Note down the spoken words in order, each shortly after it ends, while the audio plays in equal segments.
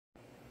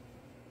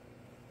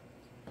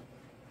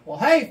Well,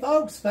 hey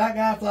folks, Fat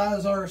Guy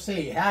Flies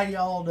RC. How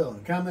y'all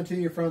doing? Coming to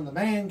you from the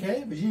man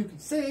cave. As you can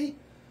see,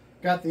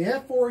 got the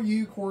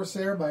F4U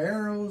CORSAIR by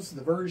Ailerons,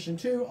 the version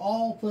 2,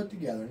 all put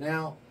together.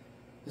 Now,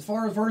 as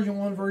far as version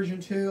 1,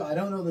 version 2, I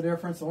don't know the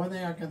difference. The only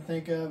thing I can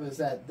think of is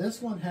that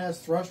this one has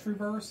thrust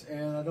reverse,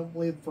 and I don't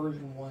believe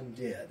version 1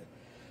 did.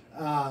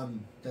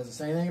 Doesn't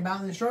say anything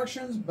about the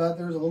instructions, but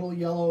there's a little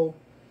yellow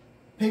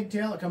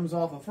pigtail that comes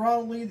off a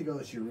throttle lead that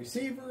goes to your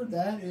receiver.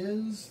 That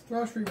is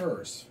thrust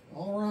reverse.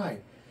 All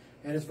right.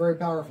 And it's very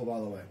powerful, by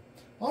the way.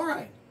 All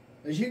right.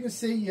 As you can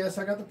see, yes,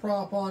 I got the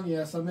prop on.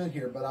 Yes, I'm in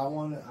here, but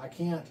I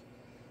can't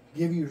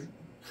give you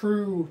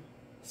true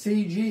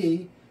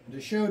CG.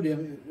 To show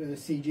them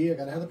CG, I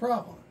got to have the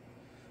prop on.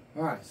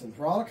 All right, so the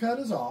throttle cut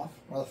is off,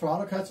 or the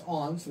throttle cut's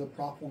on, so the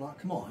prop will not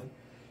come on.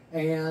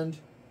 And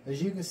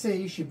as you can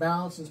see, she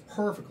balances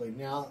perfectly.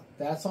 Now,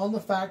 that's on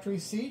the factory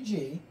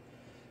CG.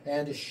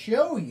 And to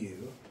show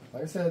you,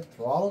 like I said,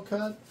 throttle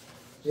cut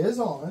is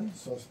on,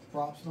 so the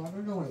prop's not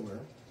going to go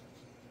anywhere.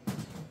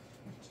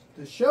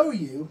 To show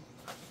you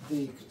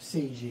the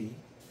CG,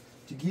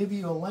 to give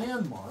you a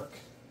landmark,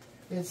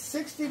 it's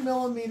 60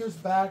 millimeters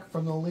back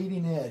from the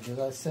leading edge, as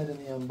I said in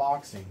the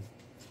unboxing,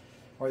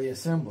 or the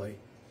assembly.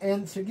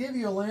 And to give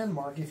you a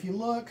landmark, if you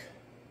look,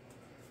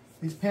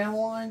 these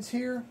panel lines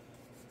here,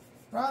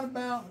 right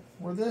about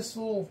where this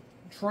little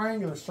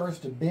triangular starts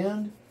to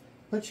bend,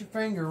 put your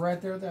finger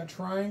right there at that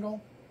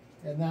triangle,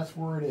 and that's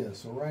where it is.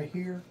 So right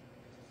here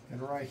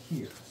and right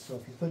here. So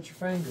if you put your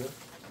finger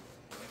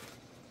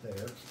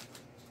there,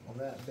 on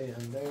that bend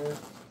there,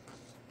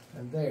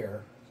 and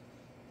there,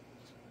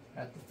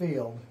 at the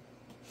field,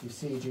 you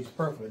see CG's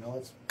perfectly. Now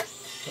let's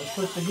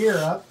put the gear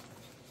up,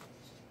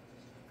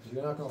 because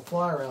you're not going to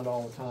fly around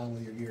all the time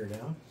with your gear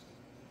down.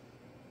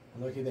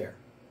 And looky there.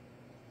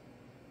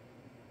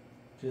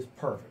 Just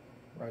perfect.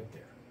 Right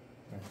there.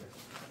 Right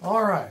there.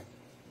 All right.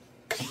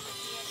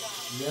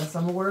 Yes,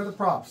 I'm aware of the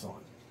props on,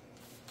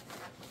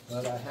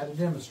 but I had to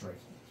demonstrate.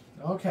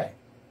 Okay.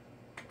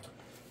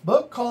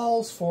 Book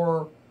calls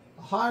for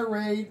a high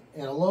rate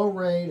and a low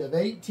rate of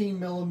 18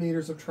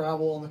 millimeters of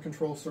travel on the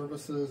control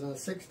surfaces and a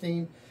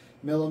 16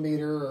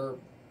 millimeter or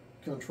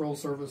control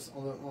surface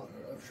on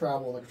the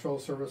travel on the control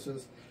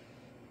surfaces.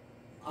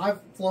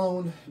 I've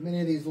flown many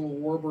of these little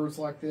warbirds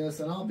like this,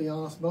 and I'll be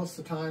honest, most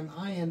of the time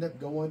I end up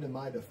going to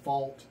my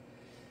default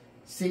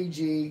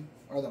CG,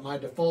 or that my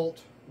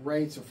default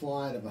rates of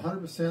flying of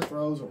 100%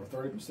 throws over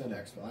 30%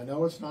 expo. I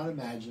know it's not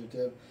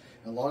imaginative,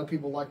 and a lot of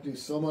people like to do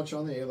so much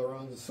on the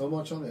ailerons and so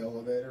much on the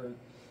elevator, and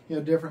you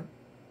know, different.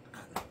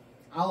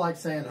 I like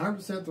saying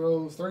 100%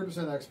 throws, 30%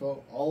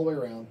 expo, all the way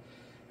around,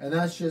 and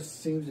that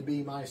just seems to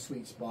be my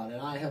sweet spot.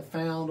 And I have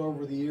found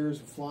over the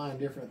years of flying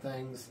different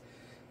things,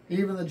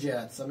 even the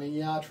jets. I mean,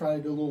 yeah, I try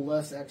to do a little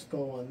less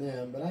expo on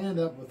them, but I end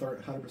up with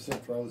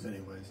 100% throws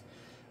anyways.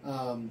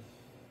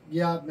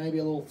 Yeah, maybe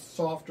a little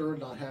softer,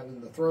 not having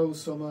the throws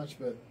so much,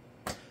 but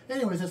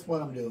anyways, that's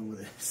what I'm doing with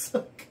this.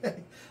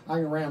 Okay, I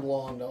can ramble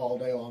on all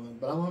day long,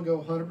 but I'm going to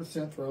go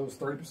 100% throws,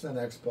 30%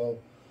 expo,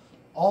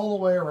 all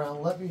the way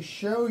around. Let me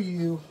show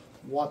you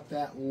what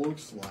that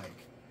looks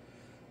like.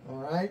 All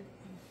right,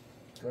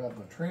 grab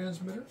my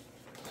transmitter.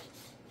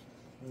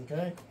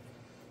 Okay,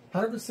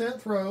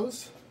 100%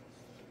 throws.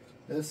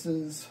 This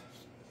is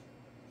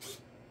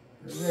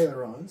the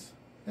ailerons,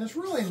 and it's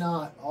really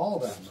not all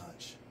that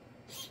much.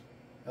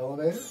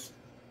 Elevator,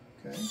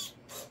 okay,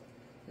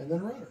 and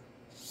then rudder.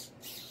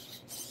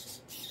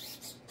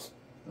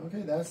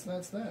 Okay, that's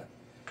that.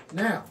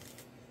 Now,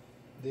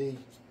 the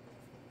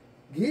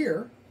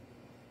gear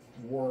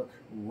work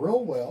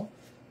real well.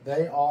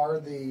 They are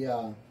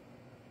the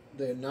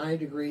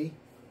 90-degree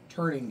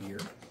turning gear.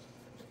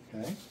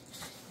 Okay,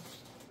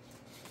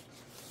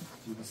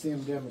 you can see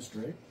them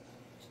demonstrate.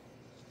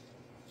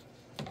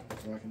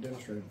 So I can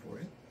demonstrate them for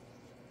you.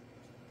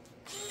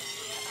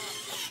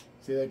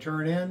 See, they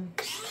turn in.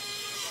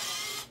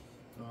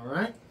 All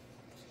right.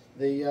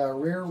 The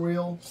rear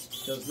wheel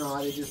does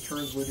not. It just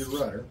turns with your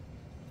rudder.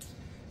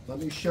 Let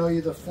me show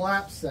you the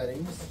flap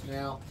settings.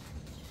 Now,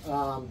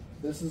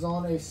 this is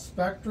on a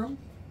Spectrum.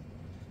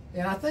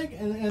 And I think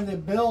in the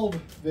build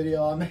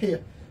video, I may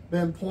have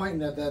been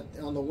pointing at that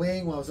on the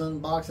wing when I was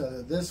unboxing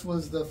it. This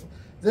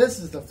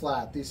is the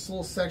flap. These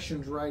little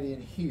sections right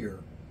in here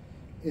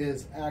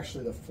is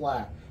actually the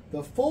flap.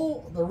 The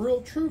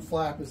real true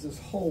flap is this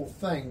whole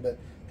thing, but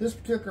this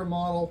particular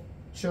model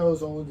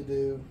chose only to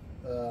do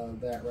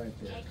that right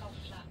there.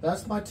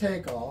 That's my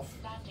takeoff,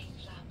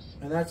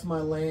 and that's my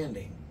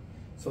landing.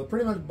 So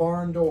pretty much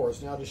barn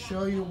doors. Now to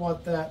show you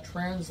what that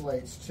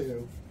translates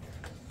to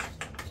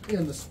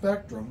in the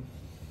Spectrum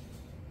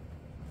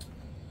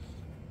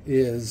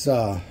is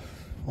on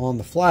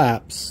the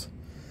flaps.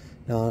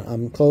 Now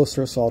I'm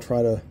closer, so I'll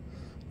try to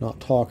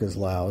not talk as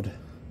loud.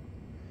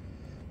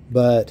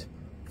 But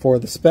for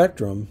the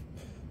Spectrum,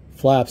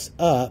 flaps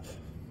up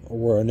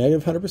were a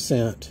negative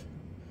 100%.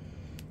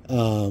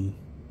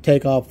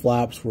 Takeoff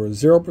flaps were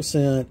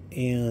 0%,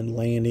 and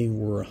landing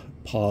were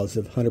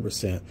positive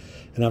 100%.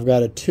 And I've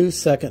got a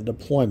 2-second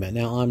deployment.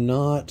 Now I'm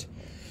not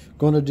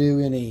going to do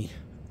any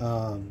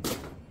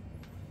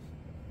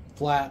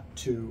flap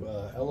to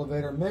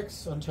elevator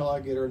mix until I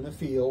get her in the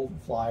field,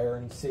 fly her,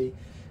 and see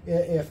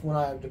if when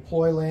I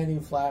deploy landing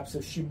flaps,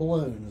 if she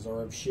balloons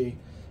or if she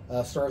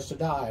starts to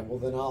dive. Well,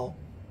 then I'll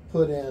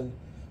put in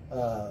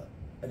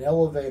an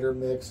elevator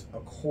mix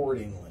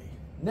accordingly.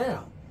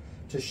 Now,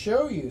 to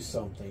show you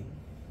something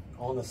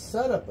on the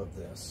setup of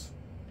this,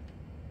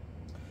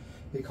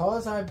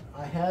 because I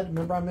had,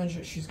 remember I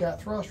mentioned she's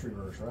got thrust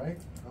reverse, right?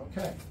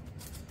 Okay.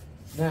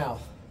 Now,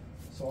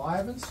 so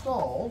I've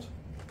installed,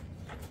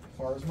 as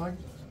far as my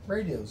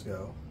radios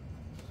go,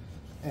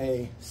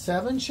 a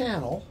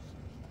 7-channel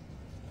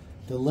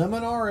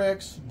Lemon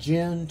RX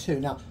Gen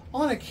 2. Now,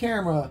 on a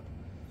camera,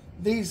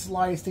 these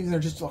lights, these are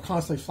just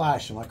constantly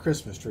flashing like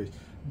Christmas trees.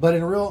 But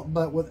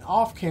with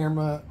off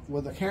camera,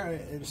 with the camera,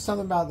 it's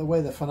something about the way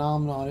the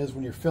phenomenon is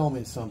when you're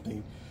filming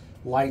something,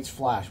 lights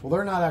flash. Well,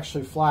 they're not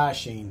actually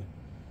flashing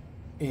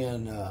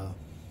in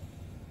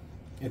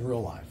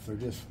real life. They're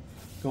just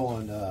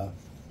going,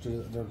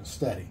 they're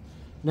steady.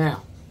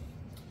 Now,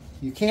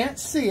 you can't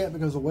see it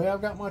because of the way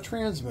I've got my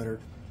transmitter,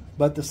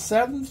 but the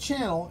 7th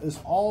channel is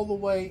all the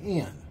way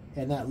in.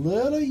 And that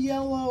little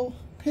yellow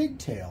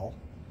pigtail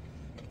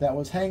that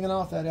was hanging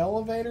off that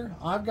elevator,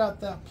 I've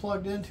got that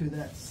plugged into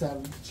that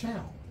 7th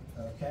channel,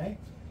 okay?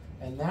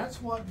 And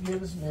that's what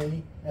gives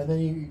me, and then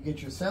you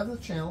get your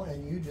 7th channel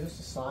and you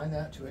just assign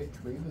that to a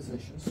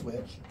 3-position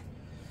switch,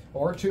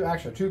 or actually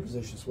a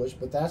 2-position switch,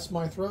 but that's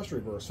my thrust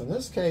reverse. In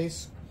this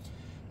case,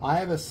 I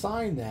have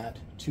assigned that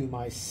to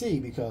my C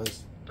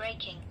because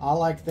braking. I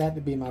like that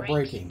to be my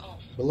braking.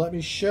 But let me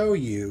show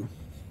you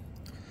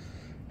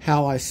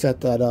how I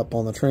set that up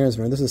on the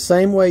transmitter. This is the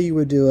same way you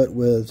would do it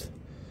with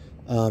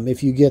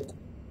if you get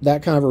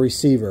that kind of a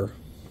receiver.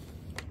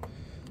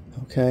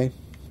 Okay,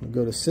 we'll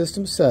go to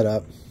System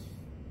Setup.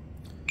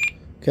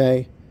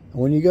 Okay,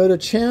 and when you go to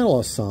Channel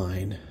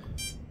Assign,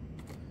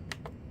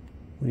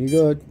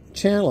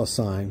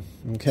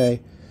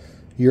 okay,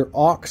 your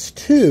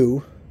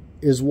aux2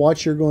 is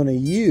what you're going to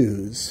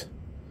use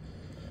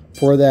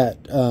for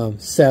that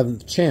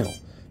 7th channel,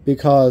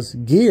 because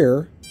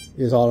gear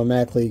is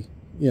automatically,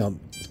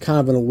 kind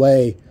of in a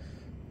way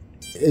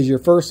is your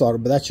first auto,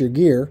 but that's your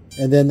gear.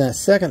 And then that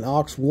second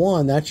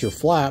aux1, that's your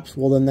flaps.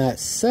 Well, then that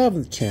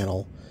 7th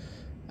channel,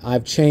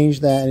 I've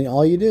changed that, and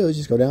all you do is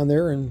just go down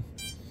there and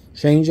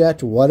change that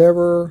to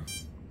whatever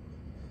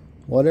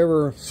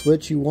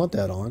switch you want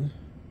that on.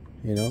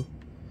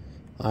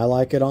 I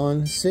like it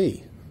on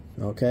C.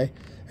 Okay,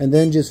 and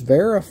then just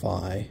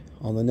verify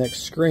on the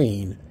next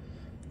screen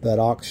that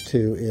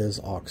aux2 is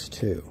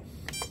aux2.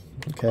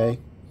 Okay,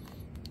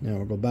 now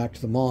we'll go back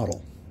to the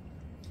model.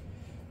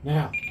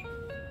 Now,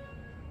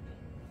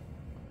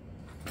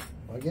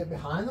 I'll get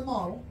behind the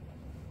model,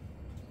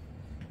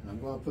 and I'm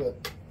going to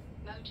put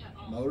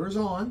motors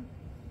on,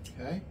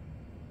 okay?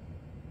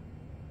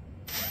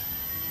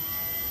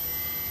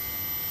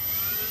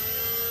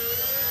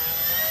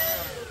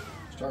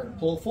 Starting to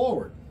pull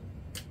forward.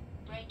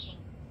 Braking.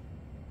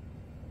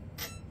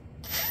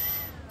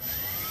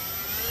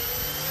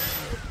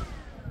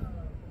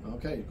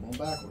 Okay, going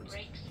backwards.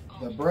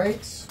 The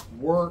brakes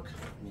work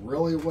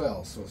really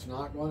well, so it's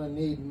not going to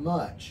need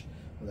much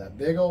of that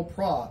big old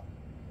prop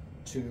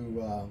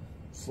to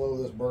slow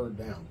this bird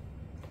down.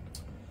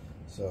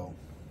 So,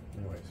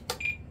 anyways.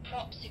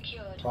 Prop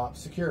secured. Prop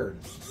secured.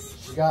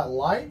 She's got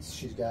lights.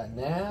 She's got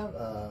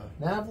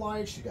nav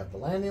lights. She's got the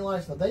landing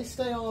lights. Now they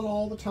stay on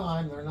all the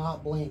time. They're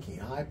not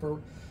blinking.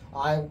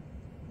 I'm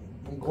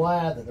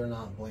glad that they're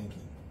not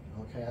blinking.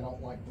 Okay, I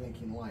don't like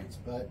blinking lights,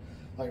 but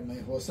like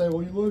people say,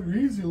 well, you look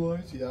easy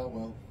lights. Yeah,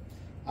 well,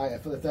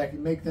 if I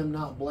can make them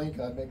not blink,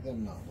 I'd make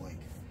them not blink.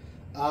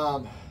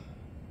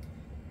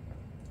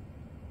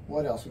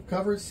 What else? We've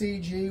covered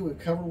CG. We've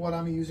covered what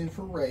I'm using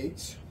for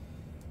rates.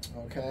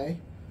 Okay.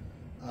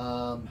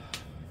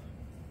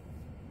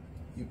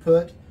 You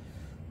put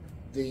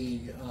the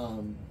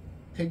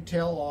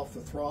pigtail off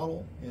the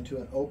throttle into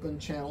an open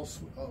channel,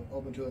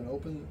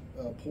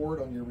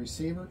 port on your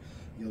receiver.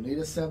 You'll need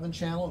a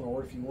 7-channel in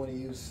order if you want to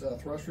use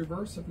thrust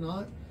reverse. If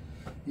not,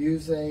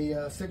 use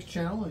a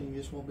 6-channel and you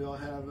just won't be able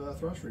to have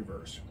thrust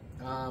reverse.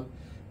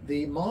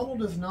 The model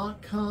does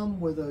not come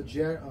with a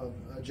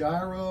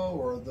gyro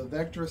or the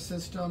vector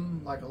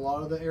system like a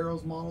lot of the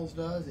Ailerons models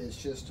does. It's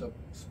just a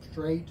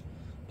straight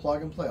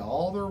plug and play.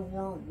 All their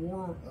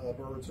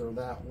warbirds are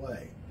that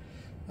way,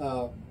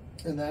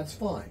 and that's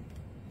fine.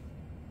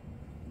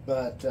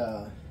 But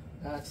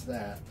that's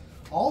that.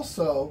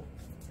 Also,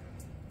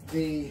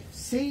 the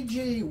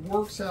CG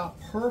works out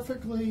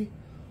perfectly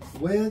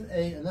with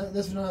and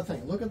this is another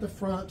thing. Look at the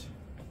front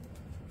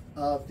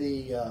of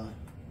the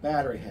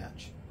battery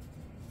hatch.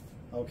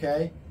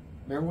 Okay,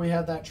 remember we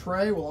had that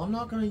tray? Well, I'm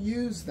not going to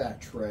use that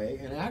tray,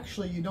 and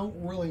actually you don't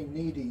really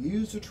need to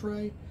use a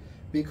tray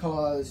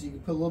because you can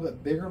put a little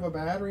bit bigger of a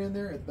battery in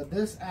there, but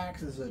this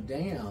acts as a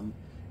dam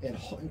and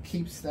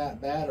keeps that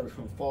battery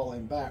from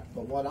falling back.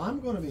 But what I'm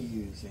going to be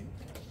using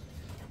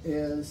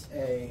is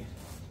a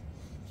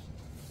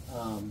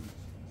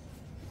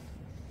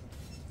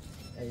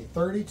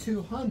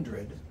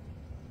 3200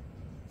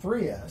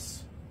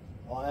 3S,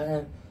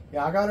 and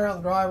Yeah, I got her out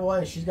in the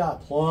driveway. She's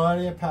got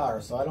plenty of power,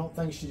 so I don't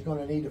think she's going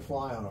to need to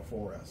fly on a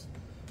 4S.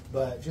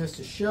 But just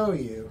to show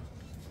you,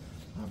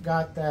 I've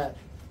got that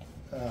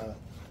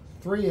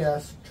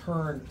 3S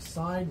turned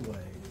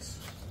sideways.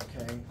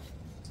 Okay,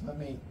 let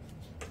me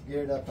get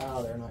it up out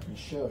of there and I can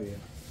show you.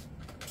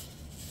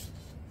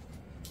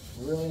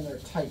 Really in there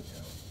tight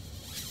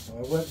though. So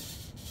I went,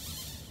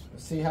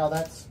 see how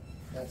that's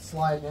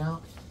sliding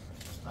out?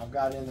 I've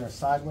got it in there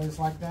sideways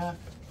like that.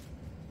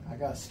 I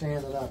got to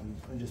stand it up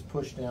and just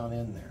push down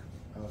in there,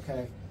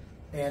 okay?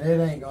 And it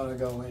ain't going to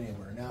go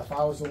anywhere. Now, if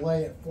I was to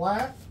lay it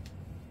flat,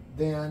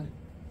 then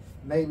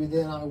maybe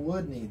then I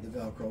would need the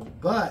Velcro.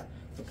 But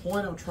the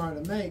point I'm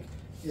trying to make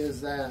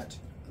is that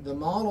the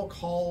model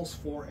calls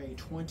for a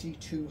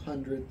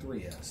 2200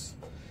 3S.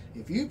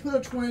 If you put a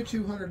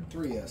 2200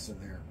 3S in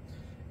there,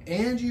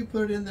 and you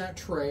put it in that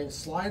tray and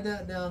slide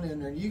that down in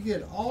there, and you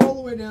get all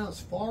the way down, as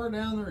far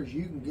down there as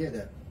you can get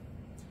it,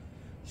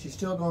 she's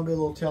still going to be a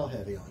little tail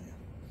heavy on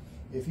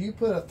you. If you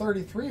put a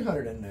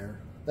 3300 in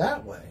there,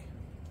 that way,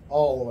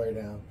 all the way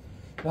down,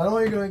 not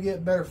only are you going to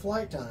get better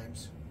flight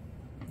times,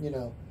 you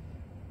know,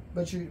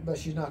 but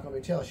she's not going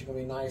to be tail. She's going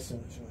to be nice,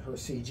 and her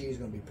CG is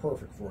going to be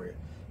perfect for you.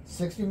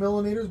 60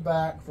 millimeters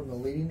back from the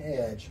leading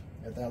edge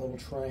at that little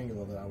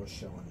triangle that I was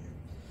showing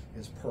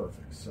you is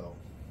perfect. So,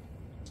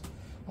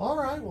 all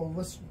right, well,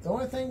 the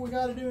only thing we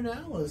got to do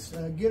now is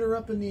get her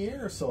up in the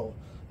air. So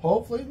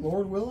hopefully,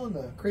 Lord willing,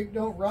 the creek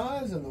don't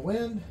rise and the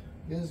wind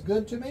is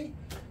good to me.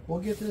 We'll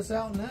get this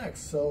out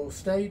next. So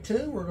stay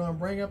tuned. We're going to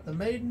bring up the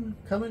Maiden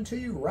coming to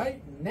you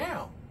right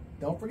now.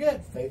 Don't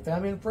forget, Faith,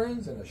 Family, and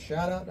Friends, and a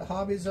shout out to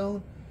Hobby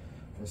Zone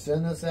for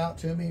sending this out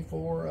to me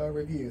for a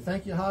review.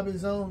 Thank you, Hobby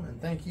Zone, and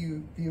thank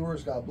you,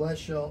 viewers. God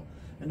bless y'all.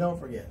 And don't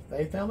forget,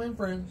 Faith, Family, and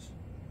Friends,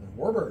 and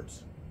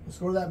Warbirds. Let's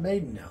go to that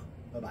Maiden now.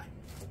 Bye-bye.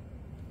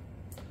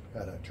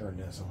 Gotta turn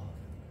this off.